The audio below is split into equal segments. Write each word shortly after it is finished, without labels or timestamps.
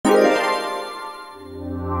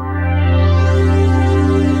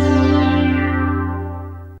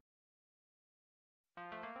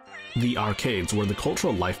arcades were the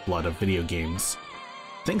cultural lifeblood of video games.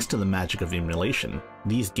 Thanks to the magic of emulation,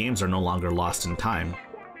 these games are no longer lost in time.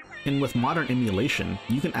 And with modern emulation,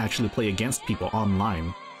 you can actually play against people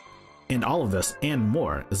online. And all of this and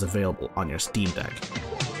more is available on your Steam Deck.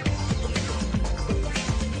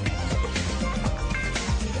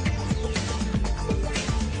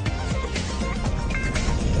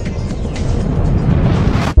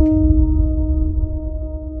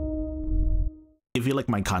 If you like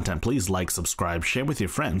my content, please like, subscribe, share with your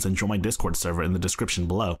friends, and join my Discord server in the description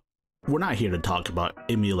below. We're not here to talk about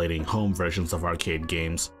emulating home versions of arcade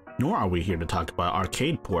games, nor are we here to talk about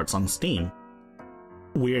arcade ports on Steam.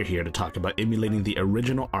 We're here to talk about emulating the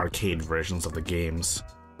original arcade versions of the games.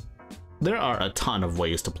 There are a ton of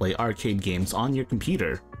ways to play arcade games on your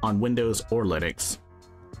computer, on Windows or Linux.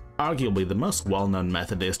 Arguably, the most well-known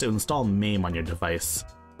method is to install MAME on your device.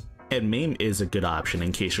 And MAME is a good option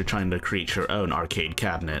in case you're trying to create your own arcade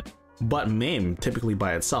cabinet. But MAME, typically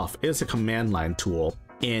by itself, is a command line tool,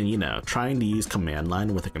 and you know, trying to use command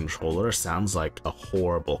line with a controller sounds like a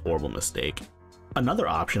horrible mistake. Another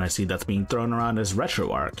option I see that's being thrown around is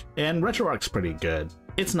Retroarch, and Retroarch's pretty good.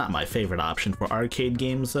 It's not my favorite option for arcade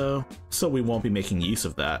games though, so we won't be making use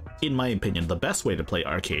of that. In my opinion, the best way to play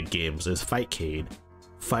arcade games is Fightcade.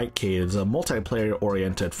 Fightcade is a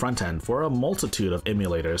multiplayer-oriented front-end for a multitude of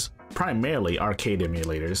emulators, primarily arcade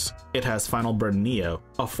emulators. It has Final Burn Neo,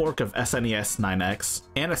 a fork of SNES 9X,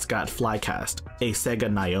 and it's got Flycast, a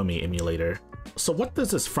Sega Naomi emulator. So what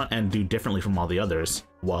does this front-end do differently from all the others?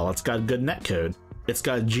 Well, it's got good netcode. It's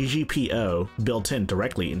got GGPO built in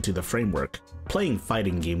directly into the framework. Playing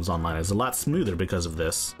fighting games online is a lot smoother because of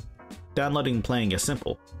this. Downloading and playing is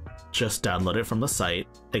simple. Just download it from the site,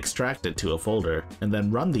 extract it to a folder, and then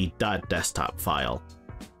run the .desktop file.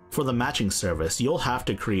 For the matching service, you'll have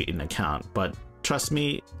to create an account, but trust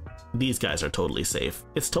me, these guys are totally safe.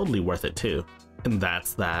 It's totally worth it too. And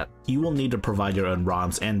that's that. You will need to provide your own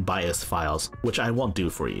ROMs and BIOS files, which I won't do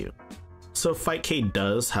for you. So Fightcade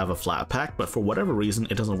does have a Flatpak, but for whatever reason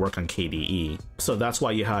it doesn't work on KDE, so that's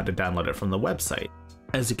why you had to download it from the website.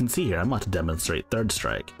 As you can see here, I'm about to demonstrate Third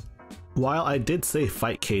Strike. While I did say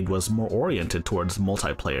Fightcade was more oriented towards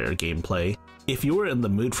multiplayer gameplay, if you were in the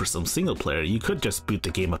mood for some single player, you could just boot the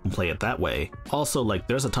game up and play it that way. Also, like,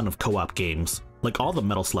 there's a ton of co-op games, like all the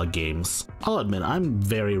Metal Slug games. I'll admit, I'm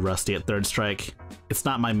very rusty at Third Strike. It's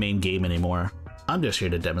not my main game anymore. I'm just here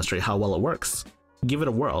to demonstrate how well it works. Give it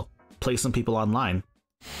a whirl. Play some people online.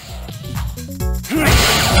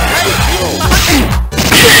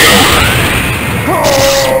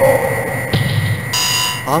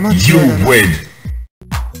 You win!